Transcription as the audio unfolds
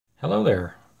Hello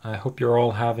there. I hope you're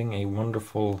all having a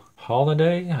wonderful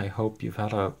holiday. I hope you've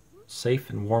had a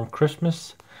safe and warm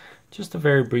Christmas. Just a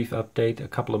very brief update, a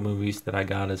couple of movies that I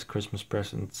got as Christmas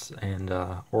presents and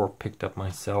or picked up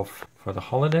myself for the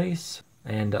holidays.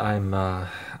 And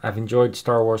I've enjoyed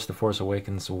Star Wars The Force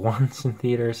Awakens once in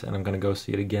theaters, and I'm going to go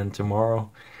see it again tomorrow.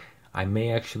 I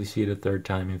may actually see it a third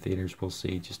time in theaters. We'll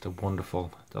see. Just a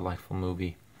wonderful, delightful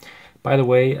movie. By the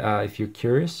way, if you're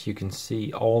curious, you can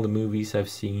see all the movies I've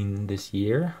seen this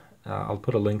year. I'll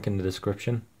put a link in the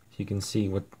description so you can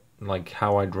see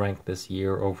how I'd rank this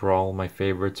year overall, my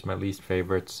favorites, my least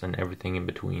favorites, and everything in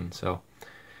between. So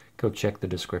go check the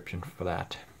description for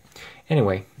that.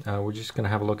 Anyway, we're just going to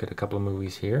have a look at a couple of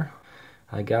movies here.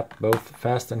 I got both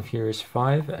Fast and Furious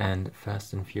 5 and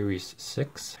Fast and Furious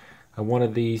 6. I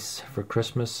wanted these for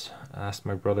Christmas. I asked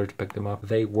my brother to pick them up.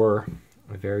 They were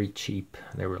very cheap.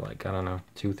 They were like, I don't know,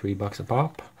 $2-3 a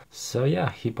pop. So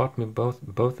yeah, he bought me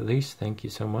both of these. Thank you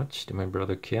so much to my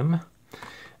brother Kim.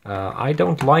 I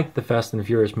don't like the Fast and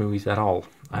Furious movies at all.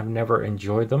 I've never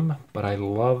enjoyed them, but I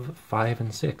love 5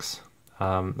 and 6.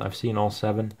 I've seen all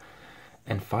 7,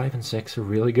 and 5 and 6 are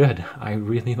really good. I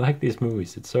really like these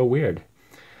movies. It's so weird.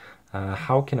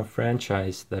 How can a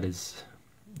franchise that is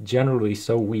generally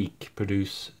so weak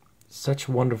produce such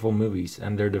wonderful movies,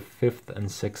 and they're the 5th and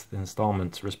 6th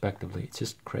installments respectively? It's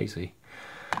just crazy.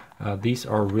 These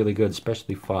are really good,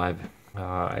 especially 5.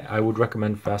 I would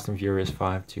recommend Fast and Furious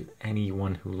 5 to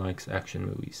anyone who likes action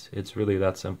movies. It's really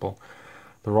that simple.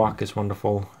 The Rock is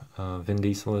wonderful, Vin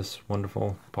Diesel is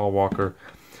wonderful, Paul Walker,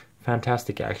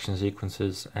 fantastic action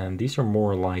sequences, and these are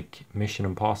more like Mission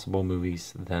Impossible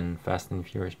movies than Fast and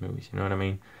Furious movies, you know what I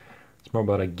mean? It's more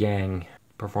about a gang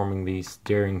performing these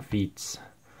daring feats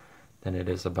than it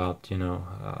is about, you know,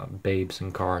 babes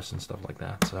and cars and stuff like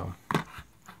that. So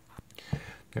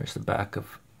there's the back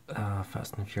of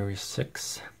Fast and Furious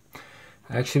 6.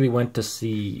 I actually went to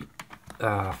see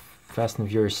Fast and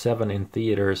Furious 7 in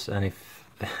theaters, and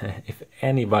if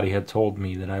anybody had told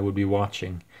me that I would be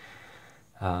watching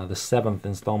the 7th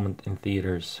installment in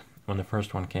theaters when the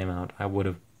first one came out, I would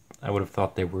have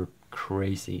thought they were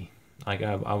crazy. Like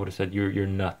I would have said, you're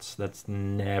nuts. That's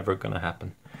never gonna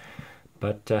happen.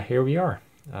 But here we are.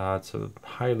 It's a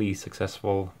highly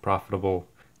successful, profitable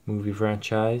movie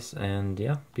franchise, and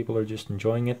yeah, people are just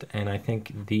enjoying it, and I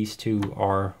think these two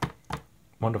are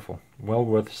wonderful. Well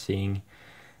worth seeing.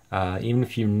 Even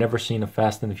if you've never seen a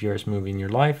Fast and the Furious movie in your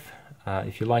life,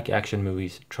 if you like action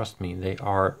movies, trust me, they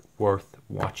are worth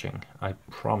watching. I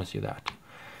promise you that.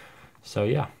 So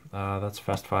yeah, that's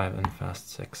Fast 5 and Fast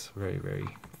 6. Very, very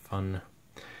fun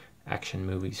action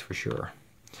movies for sure.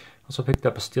 Also picked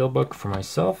up a Steelbook for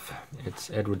myself. It's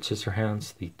Edward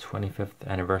Scissorhands, the 25th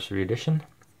anniversary edition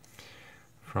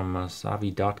from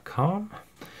Savvy.com.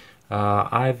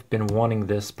 I've been wanting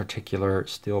this particular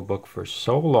Steelbook for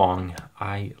so long.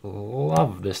 I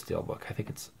love this Steelbook. I think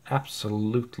it's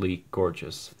absolutely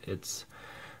gorgeous.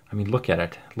 I mean, look at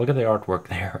it. Look at the artwork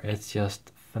there. It's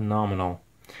just phenomenal.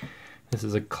 This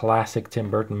is a classic Tim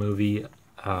Burton movie.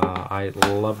 I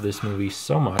love this movie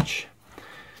so much.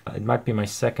 It might be my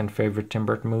second favorite Tim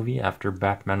Burton movie after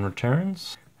Batman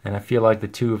Returns, and I feel like the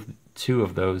two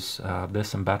of those,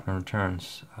 this and Batman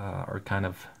Returns, are kind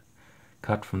of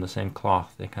cut from the same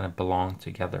cloth. They kind of belong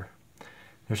together.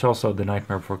 There's also The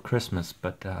Nightmare Before Christmas,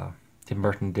 but Tim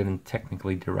Burton didn't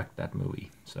technically direct that movie.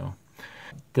 So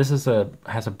this has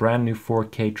a brand new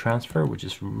 4K transfer, which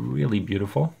is really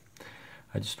beautiful.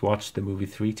 I just watched the movie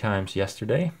 3 times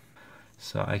yesterday,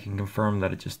 so I can confirm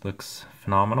that it just looks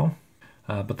phenomenal.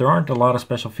 But there aren't a lot of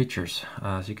special features.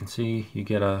 As you can see, you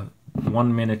get a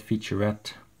 1-minute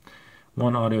featurette,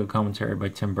 1 audio commentary by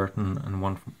Tim Burton, and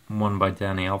one by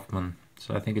Danny Elfman.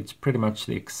 So I think it's pretty much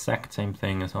the exact same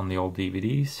thing as on the old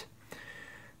DVDs,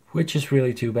 which is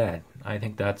really too bad. I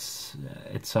think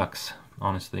it sucks,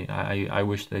 honestly. I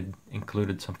wish they'd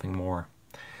included something more.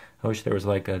 I wish there was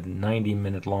like a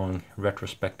 90-minute long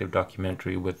retrospective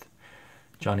documentary with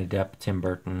Johnny Depp, Tim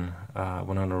Burton,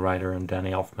 Winona Ryder, and Danny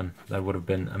Elfman. That would have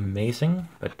been amazing,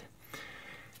 but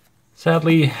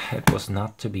sadly, it was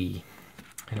not to be.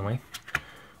 Anyway,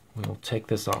 we'll take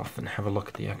this off and have a look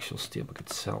at the actual Steelbook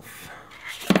itself.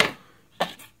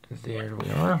 There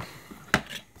we are.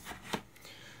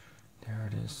 There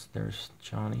it is. There's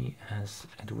Johnny as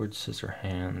Edward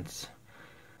Scissorhands.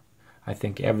 I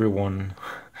think everyone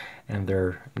and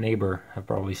their neighbor have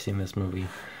probably seen this movie,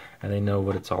 and they know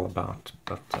what it's all about.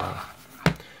 But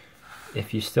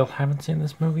if you still haven't seen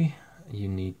this movie, you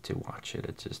need to watch it.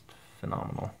 It's just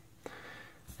phenomenal.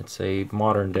 It's a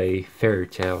modern day fairy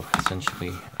tale,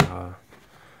 essentially,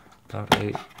 about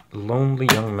a lonely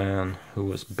young man who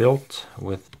was built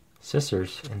with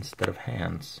scissors instead of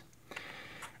hands.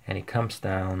 And he comes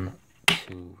down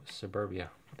to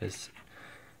suburbia, this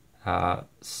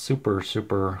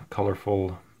super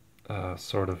colorful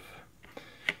sort of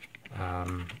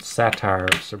satire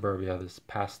of suburbia, this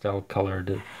pastel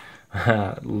colored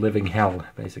living hell.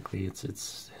 Basically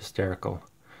it's hysterical,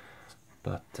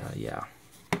 but yeah.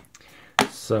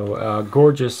 So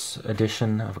gorgeous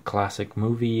edition of a classic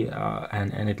movie,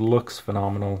 and it looks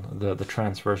phenomenal. The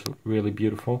transfer is really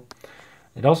beautiful.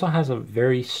 It also has a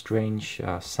very strange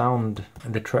sound.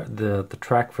 The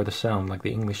track for the sound, like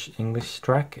the English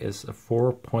track, is a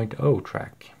 4.0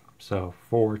 track. So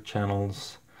 4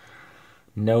 channels,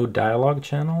 no dialogue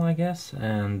channel, I guess,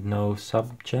 and no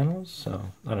sub channels. So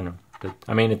I don't know. But,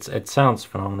 I mean, it sounds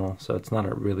phenomenal, so it's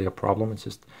not really a problem. It's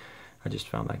just I just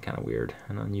found that kind of weird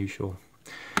and unusual.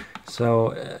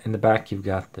 So in the back you've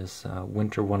got this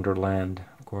Winter Wonderland.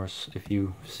 Of course, if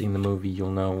you've seen the movie,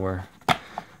 you'll know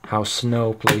how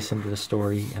snow plays into the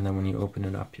story, and then when you open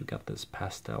it up, you've got this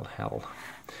pastel hell.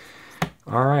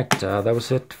 Alright, that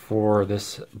was it for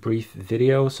this brief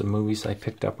video, some movies I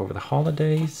picked up over the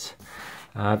holidays.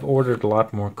 I've ordered a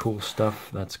lot more cool stuff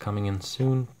that's coming in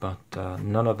soon, but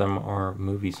none of them are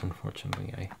movies,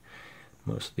 unfortunately. I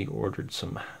mostly ordered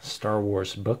some Star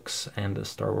Wars books and a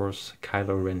Star Wars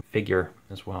Kylo Ren figure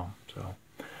as well. So,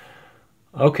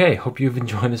 okay, hope you've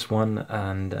enjoyed this one,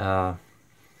 and I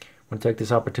want to take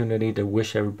this opportunity to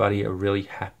wish everybody a really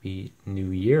happy new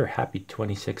year, happy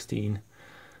 2016.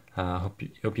 Hope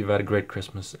you've had a great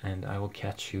Christmas, and I will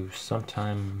catch you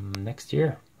sometime next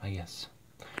year, I guess.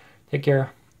 Take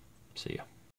care. See ya.